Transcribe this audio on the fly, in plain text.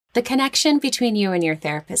The connection between you and your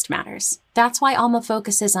therapist matters. That's why Alma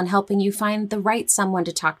focuses on helping you find the right someone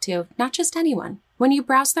to talk to, not just anyone. When you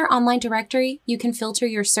browse their online directory, you can filter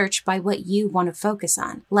your search by what you want to focus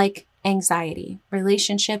on, like anxiety,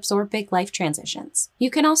 relationships, or big life transitions. You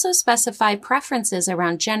can also specify preferences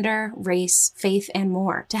around gender, race, faith, and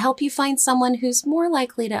more to help you find someone who's more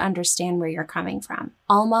likely to understand where you're coming from.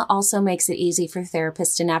 Alma also makes it easy for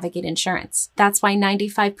therapists to navigate insurance. That's why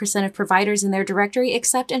 95% of providers in their directory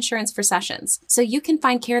accept insurance for sessions, so you can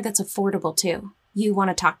find care that's affordable too. You want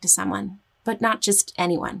to talk to someone, but not just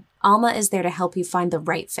anyone. Alma is there to help you find the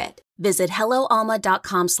right fit. Visit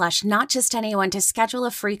helloalma.com/notjustanyone to schedule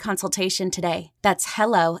a free consultation today. That's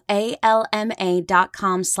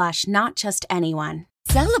helloalma.com/notjustanyone.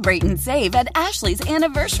 Celebrate and save at Ashley's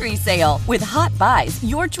Anniversary Sale. With Hot Buys,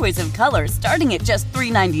 your choice of colors starting at just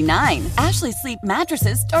 $3.99. Ashley Sleep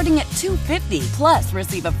mattresses starting at $2.50. Plus,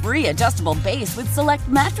 receive a free adjustable base with select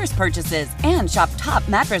mattress purchases. And shop top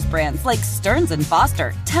mattress brands like Stearns &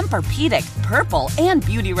 Foster, Tempur-Pedic, Purple, and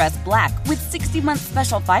Beautyrest Black with 60-month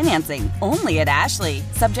special financing. Only at Ashley.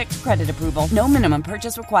 Subject to credit approval. No minimum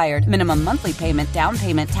purchase required. Minimum monthly payment, down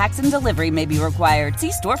payment, tax, and delivery may be required.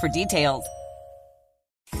 See store for details.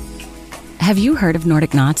 Have you heard of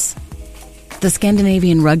Nordic Knots? The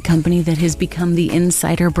Scandinavian rug company that has become the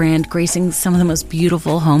insider brand gracing some of the most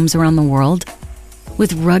beautiful homes around the world?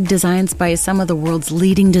 With rug designs by some of the world's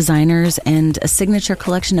leading designers and a signature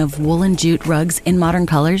collection of woolen jute rugs in modern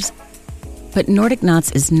colors? But Nordic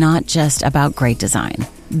Knots is not just about great design.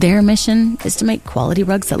 Their mission is to make quality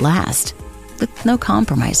rugs that last, with no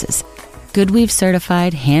compromises. Goodweave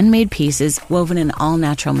certified, handmade pieces woven in all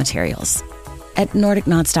natural materials. At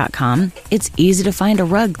NordicKnots.com, it's easy to find a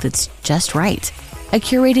rug that's just right. A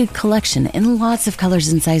curated collection in lots of colors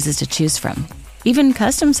and sizes to choose from. Even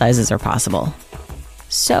custom sizes are possible.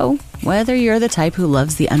 So, whether you're the type who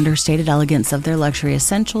loves the understated elegance of their luxury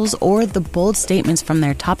essentials or the bold statements from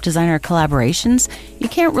their top designer collaborations, you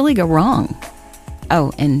can't really go wrong.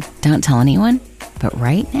 Oh, and don't tell anyone, but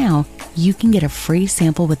right now, you can get a free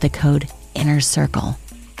sample with the code INNERCIRCLE.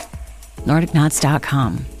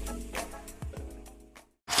 NordicKnots.com.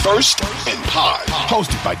 First and Pod,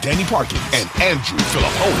 hosted by Danny Parkin and Andrew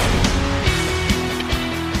Filipponi.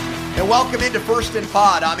 And welcome into First and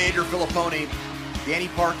Pod. I'm Andrew Filipponi. Danny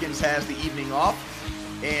Parkins has the evening off,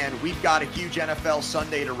 and we've got a huge NFL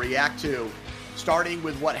Sunday to react to, starting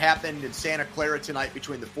with what happened in Santa Clara tonight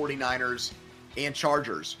between the 49ers and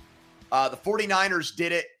Chargers. The 49ers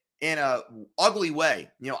did it in a ugly way.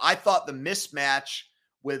 You know, I thought the mismatch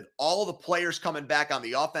with all the players coming back on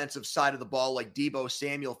the offensive side of the ball, like Deebo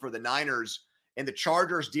Samuel for the Niners, and the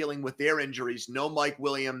Chargers dealing with their injuries, no Mike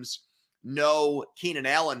Williams, no Keenan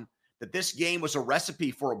Allen, that this game was a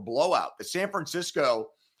recipe for a blowout. The San Francisco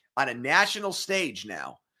on a national stage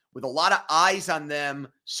now, with a lot of eyes on them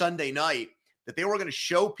Sunday night, that they were going to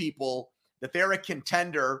show people that they're a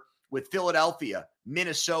contender with Philadelphia,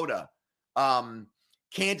 Minnesota,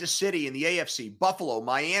 Kansas City in the AFC, Buffalo,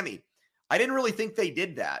 Miami. I didn't really think they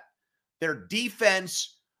did that. Their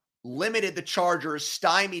defense limited the Chargers,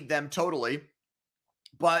 stymied them totally,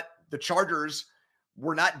 but the Chargers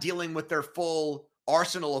were not dealing with their full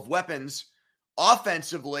arsenal of weapons.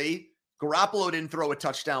 Offensively, Garoppolo didn't throw a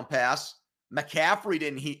touchdown pass. McCaffrey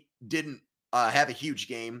didn't have a huge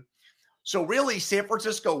game. So really, San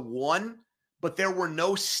Francisco won, but there were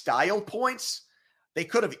no style points. They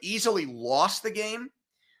could have easily lost the game.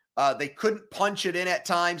 They couldn't punch it in at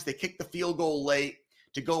times. They kicked the field goal late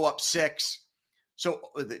to go up 6.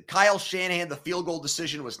 So Kyle Shanahan, the field goal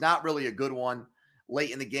decision was not really a good one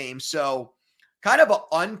late in the game. So kind of an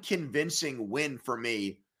unconvincing win for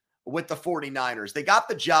me with the 49ers. They got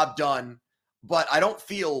the job done, but I don't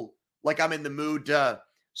feel like I'm in the mood to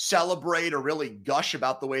celebrate or really gush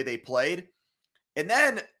about the way they played. And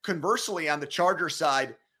then conversely, on the Charger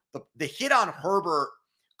side, the hit on Herbert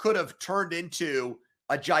could have turned into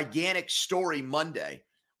a gigantic story Monday,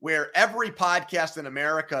 where every podcast in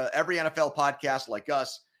America, every NFL podcast like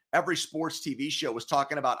us, every sports TV show was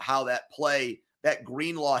talking about how that play, that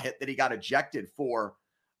Greenlaw hit that he got ejected for,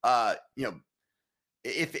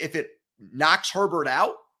 if it knocks Herbert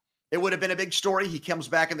out, it would have been a big story. He comes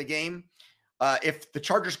back in the game. If the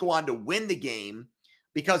Chargers go on to win the game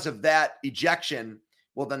because of that ejection,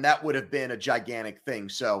 well, then that would have been a gigantic thing.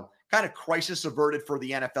 So kind of crisis averted for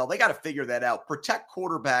the NFL. They got to figure that out. Protect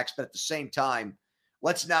quarterbacks, but at the same time,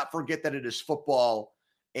 let's not forget that it is football,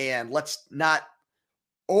 and let's not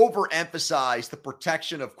overemphasize the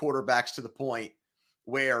protection of quarterbacks to the point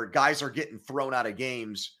where guys are getting thrown out of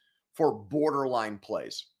games for borderline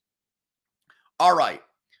plays. All right,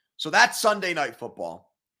 so that's Sunday Night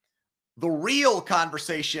Football. the real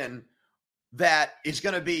conversation that is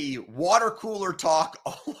going to be water cooler talk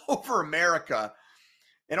all over America,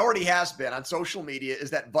 and already has been on social media, is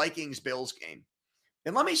that Vikings-Bills game.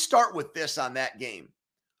 And let me start with this on that game.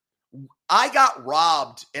 I got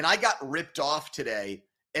robbed and I got ripped off today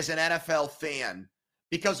as an NFL fan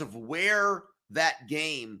because of where that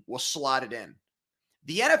game was slotted in.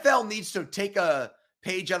 The NFL needs to take a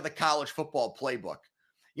page out of the college football playbook.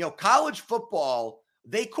 You know, college football,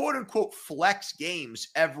 they quote unquote flex games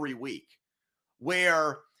every week,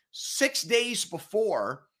 where 6 days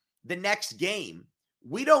before the next game,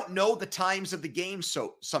 we don't know the times of the game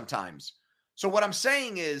sometimes. So what I'm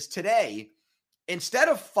saying is today, instead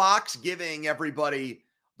of Fox giving everybody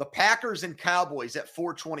the Packers and Cowboys at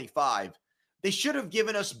 4:25, they should have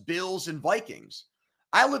given us Bills and Vikings.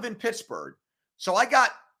 I live in Pittsburgh, so I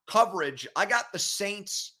got coverage. I got the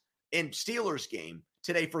Saints and Steelers game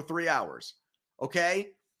today for 3 hours. Okay?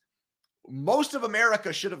 Most of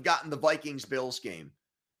America should have gotten the Vikings-Bills game.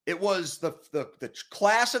 It was the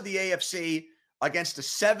class of the AFC against a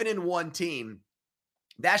 7-1 team.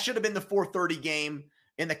 That should have been the 4:30 game,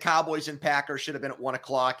 and the Cowboys and Packers should have been at 1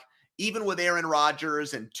 o'clock. Even with Aaron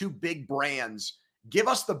Rodgers and two big brands, give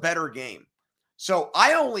us the better game. So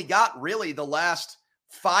I only got really the last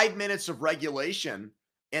 5 minutes of regulation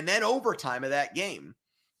and then overtime of that game.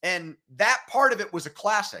 And that part of it was a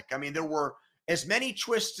classic. I mean, there were as many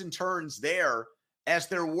twists and turns there as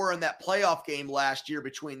there were in that playoff game last year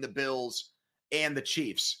between the Bills and the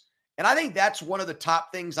Chiefs. And I think that's one of the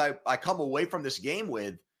top things I come away from this game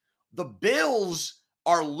with. The Bills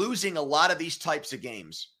are losing a lot of these types of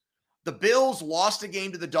games. The Bills lost a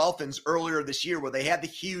game to the Dolphins earlier this year where they had the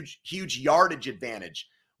huge yardage advantage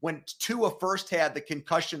when Tua first had the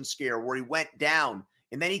concussion scare where he went down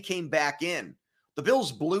and then he came back in. The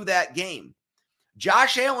Bills blew that game.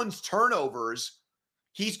 Josh Allen's turnovers,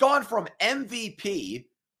 he's gone from MVP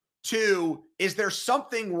to, is there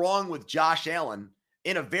something wrong with Josh Allen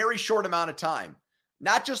in a very short amount of time?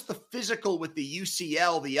 Not just the physical with the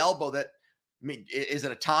UCL, the elbow that, I mean, is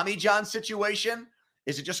it a Tommy John situation?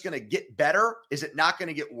 Is it just going to get better? Is it not going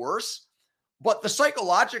to get worse? But the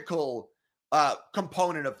psychological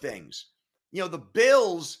component of things, you know, the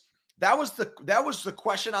Bills, that was the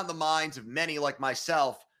question on the minds of many like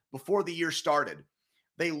myself before the year started.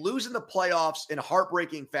 They lose in the playoffs in a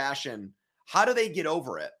heartbreaking fashion. How do they get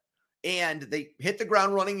over it? And they hit the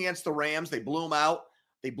ground running against the Rams. They blew them out.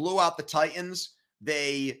 They blew out the Titans.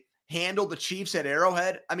 They handled the Chiefs at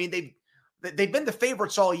Arrowhead. I mean, they've been the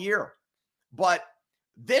favorites all year. But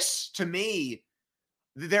this, to me,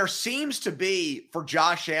 there seems to be, for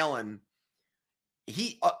Josh Allen,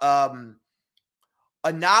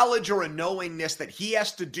 a knowledge or a knowingness that he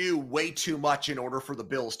has to do way too much in order for the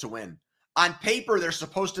Bills to win. On paper, they're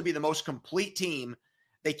supposed to be the most complete team.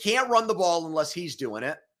 They can't run the ball unless he's doing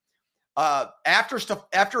it.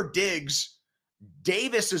 After Diggs,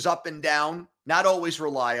 Davis is up and down, not always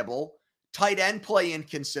reliable. Tight end play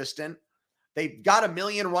inconsistent. They've got a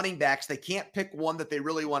million running backs. They can't pick one that they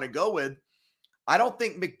really want to go with. I don't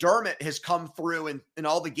think McDermott has come through in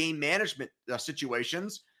all the game management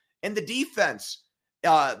situations. And the defense,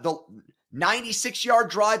 the 96-yard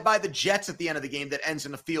drive by the Jets at the end of the game that ends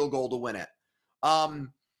in a field goal to win it. But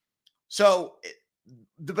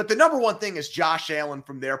the number one thing is Josh Allen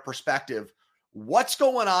from their perspective. What's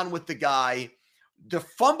going on with the guy? To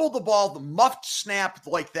fumble the ball, the muffed snap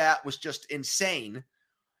like that was just insane.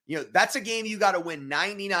 You know, that's a game you got to win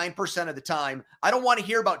 99% of the time. I don't want to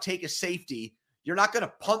hear about take a safety. You're not going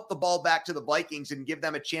to punt the ball back to the Vikings and give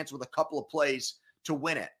them a chance with a couple of plays to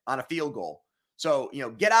win it on a field goal. So, you know,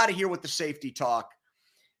 get out of here with the safety talk.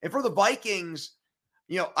 And for the Vikings,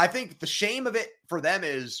 you know, I think the shame of it for them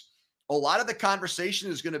is a lot of the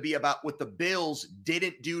conversation is going to be about what the Bills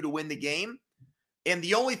didn't do to win the game. And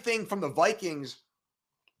the only thing from the Vikings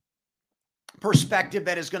perspective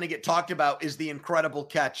that is going to get talked about is the incredible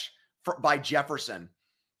catch by Jefferson,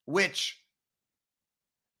 which,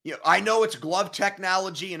 you know, I know it's glove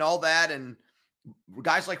technology and all that, and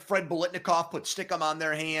guys like Fred Biletnikoff put stick 'em on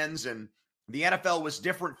their hands, and the NFL was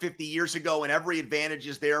different 50 years ago, and every advantage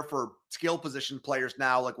is there for skill position players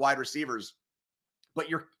now, like wide receivers. But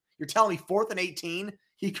you're telling me 4th and 18,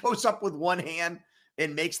 he goes up with one hand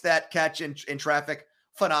and makes that catch in traffic.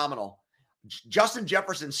 Phenomenal. Justin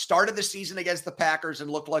Jefferson started the season against the Packers and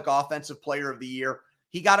looked like Offensive Player of the Year.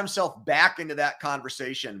 He got himself back into that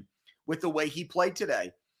conversation with the way he played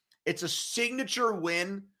today. It's a signature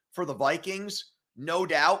win for the Vikings, no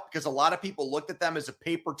doubt, because a lot of people looked at them as a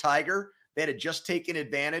paper tiger that had just taken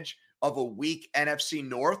advantage of a weak NFC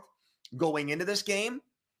North going into this game.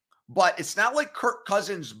 But it's not like Kirk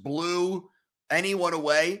Cousins blew anyone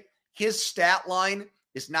away. his stat line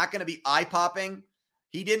is not going to be eye-popping.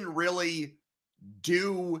 He didn't really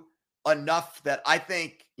do enough that I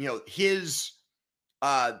think, his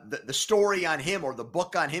the story on him or the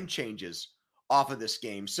book on him changes off of this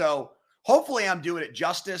game. So hopefully I'm doing it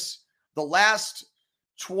justice. The last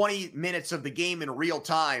 20 minutes of the game in real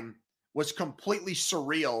time was completely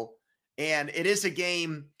surreal. And it is a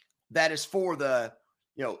game that is for the,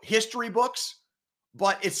 history books,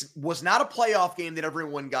 but it was not a playoff game that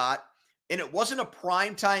everyone got. And it wasn't a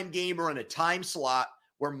primetime game or in a time slot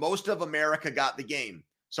where most of America got the game.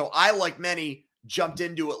 So I, like many, jumped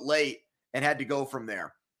into it late and had to go from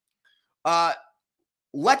there.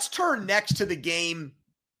 Let's turn next to the game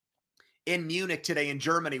in Munich today in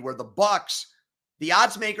Germany, where the Bucks, the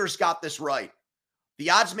odds makers got this right.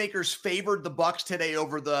 The odds makers favored the Bucks today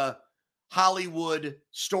over the Hollywood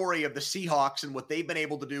story of the Seahawks and what they've been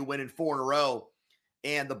able to do, winning 4 in a row.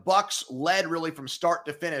 And the Bucks led really from start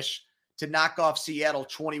to finish to knock off Seattle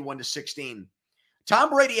 21-16. Tom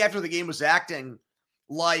Brady, after the game, was acting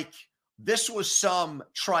like this was some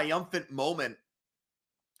triumphant moment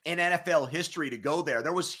in NFL history to go there.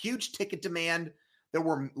 There was huge ticket demand. There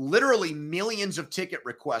were literally millions of ticket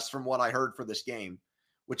requests from what I heard for this game,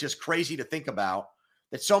 which is crazy to think about,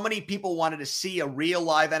 that so many people wanted to see a real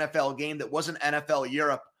live NFL game that wasn't NFL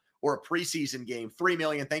Europe or a preseason game. 3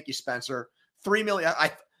 million. Thank you, Spencer. 3 million.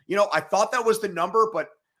 I thought that was the number, but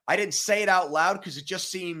I didn't say it out loud because it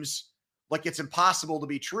just seems like it's impossible to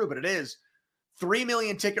be true, but it is. 3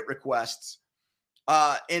 million ticket requests.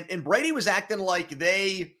 And Brady was acting like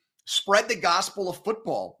they spread the gospel of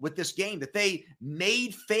football with this game, that they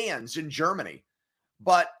made fans in Germany.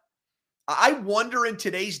 But I wonder, in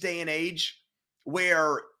today's day and age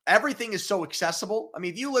where everything is so accessible. I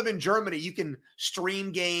mean, if you live in Germany, you can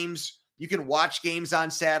stream games, you can watch games on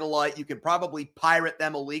satellite, you can probably pirate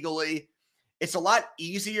them illegally. It's a lot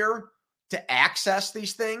easier to access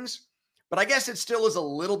these things, but I guess it still is a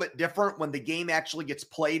little bit different when the game actually gets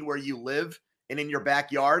played where you live and in your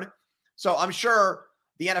backyard. So I'm sure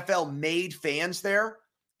the NFL made fans there.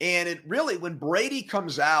 And it really, when Brady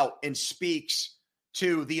comes out and speaks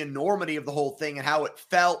to the enormity of the whole thing and how it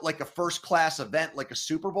felt like a first-class event, like a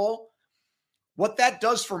Super Bowl, what that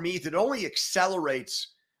does for me is it only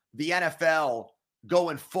accelerates the NFL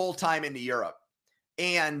going full-time into Europe.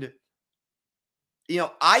 And,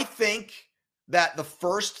 I think that the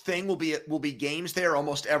first thing will be games there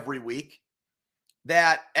almost every week,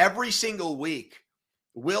 that every single week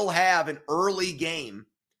we'll have an early game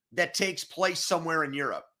that takes place somewhere in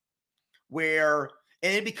Europe and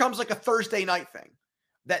it becomes like a Thursday night thing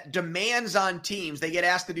that demands on teams. They get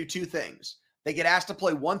asked to do two things. They get asked to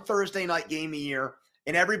play one Thursday night game a year,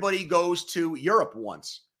 and everybody goes to Europe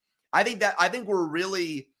once. I think we're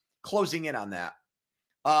really closing in on that.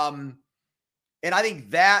 And I think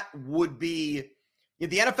that would be, the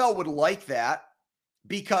NFL would like that,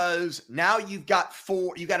 because now you've got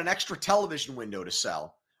an extra television window to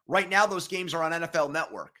sell. Right now, those games are on NFL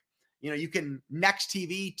Network. You can the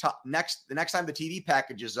next time the TV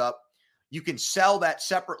package is up, you can sell that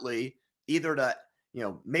separately, either to,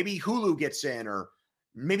 maybe Hulu gets in or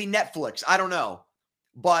maybe Netflix. I don't know.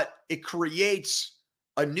 But it creates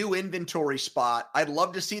a new inventory spot. I'd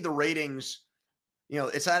love to see the ratings.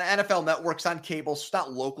 It's on NFL Network, it's on cable, so it's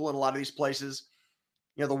not local in a lot of these places.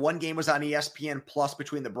 The one game was on ESPN Plus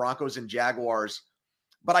between the Broncos and Jaguars.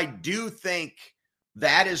 But I do think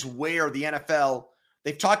that is where the NFL,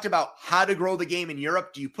 they've talked about how to grow the game in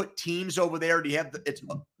Europe. Do you put teams over there? Do you have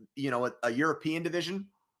a European division?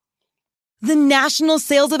 The national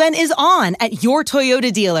sales event is on at your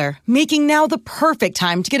Toyota dealer, making now the perfect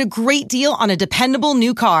time to get a great deal on a dependable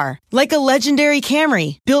new car. Like a legendary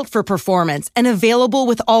Camry, built for performance and available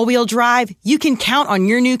with all-wheel drive, you can count on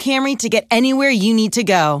your new Camry to get anywhere you need to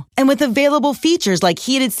go. And with available features like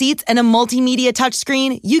heated seats and a multimedia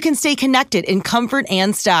touchscreen, you can stay connected in comfort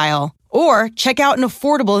and style. Or check out an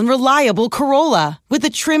affordable and reliable Corolla with a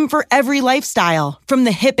trim for every lifestyle, from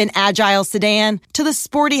the hip and agile sedan to the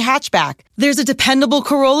sporty hatchback. There's a dependable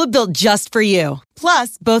Corolla built just for you.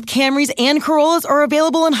 Plus, both Camrys and Corollas are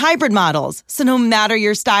available in hybrid models, so no matter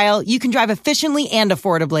your style, you can drive efficiently and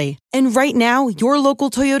affordably. And right now, your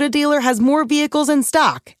local Toyota dealer has more vehicles in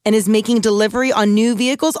stock and is making delivery on new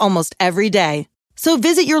vehicles almost every day. So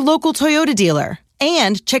visit your local Toyota dealer.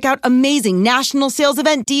 And check out amazing national sales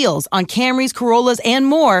event deals on Camrys, Corollas, and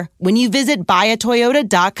more when you visit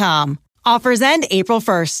buyatoyota.com. Offers end April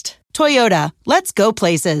 1st. Toyota, let's go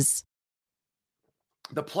places.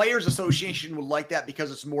 The Players Association would like that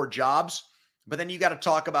because it's more jobs, but then you got to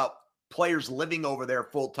talk about players living over there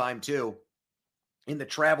full-time too, in the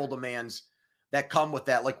travel demands that come with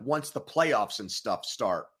that, like once the playoffs and stuff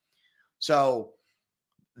start. So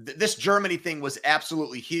this Germany thing was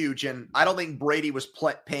absolutely huge, and I don't think Brady was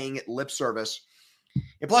paying it lip service.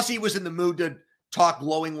 And plus, he was in the mood to talk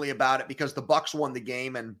glowingly about it because the Bucs won the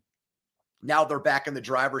game, and now they're back in the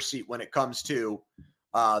driver's seat when it comes to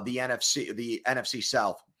the NFC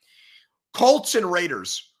South. Colts and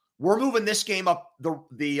Raiders. We're moving this game up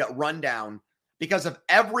the rundown because of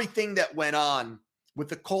everything that went on with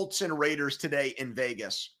the Colts and Raiders today in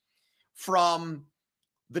Vegas. From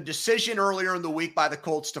the decision earlier in the week by the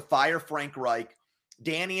Colts to fire Frank Reich.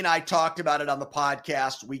 Danny and I talked about it on the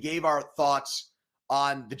podcast. We gave our thoughts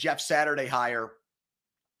on the Jeff Saturday hire.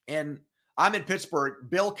 And I'm in Pittsburgh.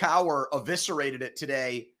 Bill Cowher eviscerated it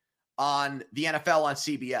today on the NFL on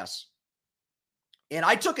CBS. And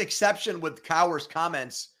I took exception with Cowher's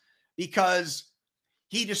comments because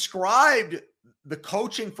he described the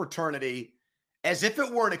coaching fraternity as if it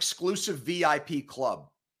were an exclusive VIP club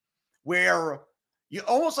where you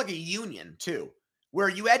almost like a union too, where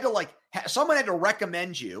you had to someone had to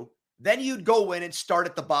recommend you, then you'd go in and start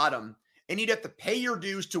at the bottom and you'd have to pay your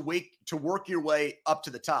dues to work your way up to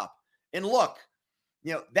the top. And look,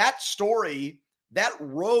 that story, that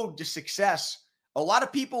road to success, a lot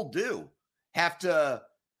of people do have to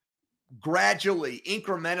gradually,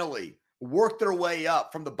 incrementally work their way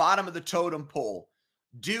up from the bottom of the totem pole,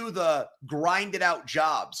 do the grinded out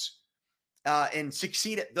jobs, and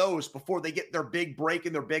succeed at those before they get their big break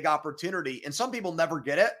and their big opportunity. And some people never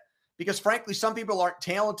get it because, frankly, some people aren't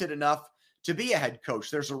talented enough to be a head coach.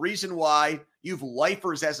 There's a reason why you've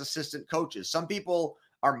lifers as assistant coaches. Some people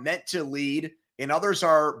are meant to lead and others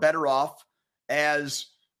are better off as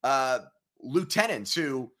lieutenants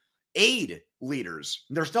who aid leaders.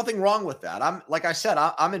 There's nothing wrong with that.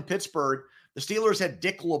 I'm in Pittsburgh. The Steelers had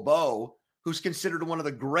Dick LeBeau, who's considered one of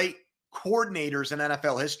the great coordinators in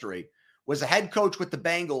NFL history, was a head coach with the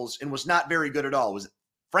Bengals and was not very good at all, was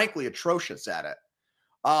frankly atrocious at it.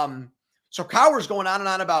 So Cowher's going on and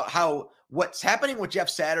on about how what's happening with Jeff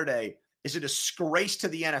Saturday is a disgrace to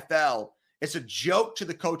the NFL. It's a joke to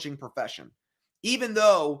the coaching profession, even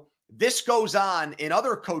though this goes on in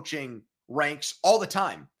other coaching ranks all the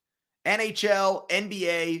time. NHL,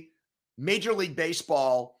 NBA, Major League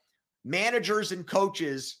Baseball, managers and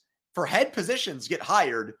coaches for head positions get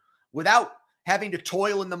hired without having to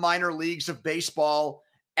toil in the minor leagues of baseball.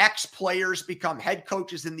 Ex-players become head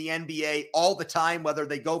coaches in the NBA all the time, whether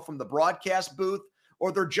they go from the broadcast booth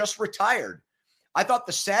or they're just retired. I thought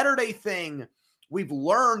the Saturday thing, we've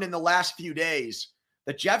learned in the last few days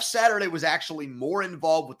that Jeff Saturday was actually more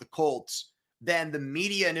involved with the Colts than the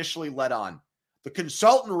media initially let on. The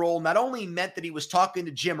consultant role not only meant that he was talking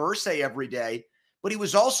to Jim Irsay every day, but he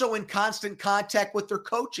was also in constant contact with their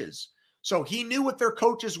coaches. So he knew what their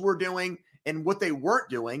coaches were doing and what they weren't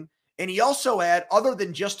doing. And he also had, other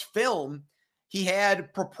than just film, he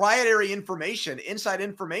had proprietary information, inside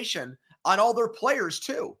information on all their players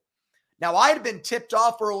too. Now, I had been tipped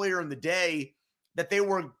off earlier in the day that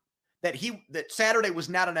that Saturday was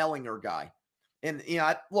not an Ehlinger guy. And,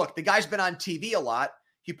 look, the guy's been on TV a lot.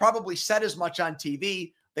 He probably said as much on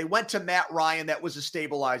TV. They went to Matt Ryan. That was a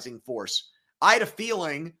stabilizing force. I had a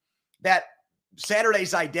feeling that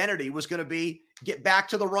Saturday's identity was going to be get back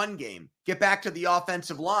to the run game, get back to the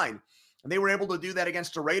offensive line. And they were able to do that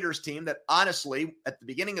against a Raiders team that, honestly, at the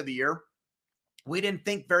beginning of the year, we didn't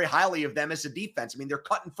think very highly of them as a defense. I mean, they're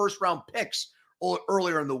cutting first-round picks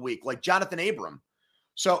earlier in the week, like Jonathan Abram.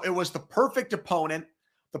 So it was the perfect opponent,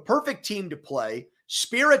 the perfect team to play.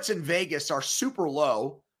 Spirits in Vegas are super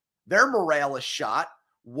low. Their morale is shot.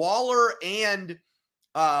 Waller and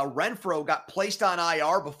Renfro got placed on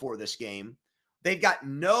IR before this game. They've got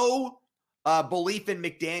no belief in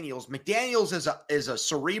McDaniels. McDaniels is a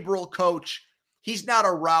cerebral coach. He's not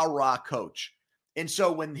a rah-rah coach. And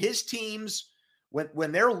so when his teams,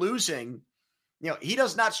 when they're losing, he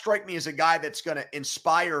does not strike me as a guy that's going to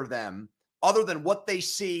inspire them other than what they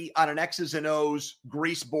see on an X's and O's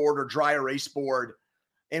grease board or dry erase board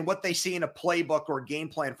and what they see in a playbook or game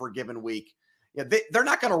plan for a given week. They're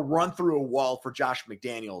not going to run through a wall for Josh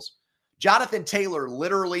McDaniels. Jonathan Taylor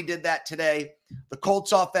literally did that today. The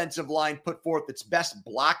Colts offensive line put forth its best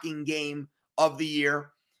blocking game of the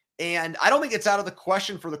year. And I don't think it's out of the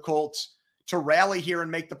question for the Colts to rally here and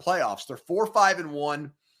make the playoffs. They're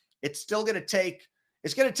 4-5-1. It's going to take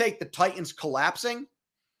the Titans collapsing,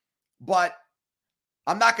 but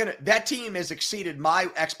that team has exceeded my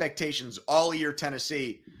expectations all year,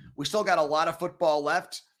 Tennessee. We still got a lot of football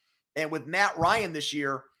left. And with Matt Ryan this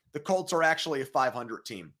year, the Colts are actually a 500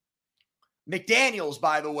 team. McDaniels,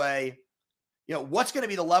 by the way, what's going to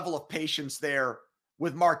be the level of patience there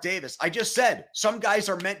with Mark Davis? I just said some guys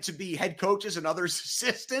are meant to be head coaches and others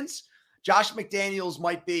assistants. Josh McDaniels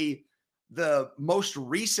might be the most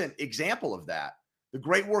recent example of that. The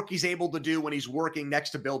great work he's able to do when he's working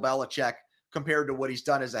next to Bill Belichick compared to what he's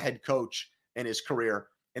done as a head coach in his career.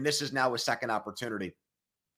 And this is now his second opportunity.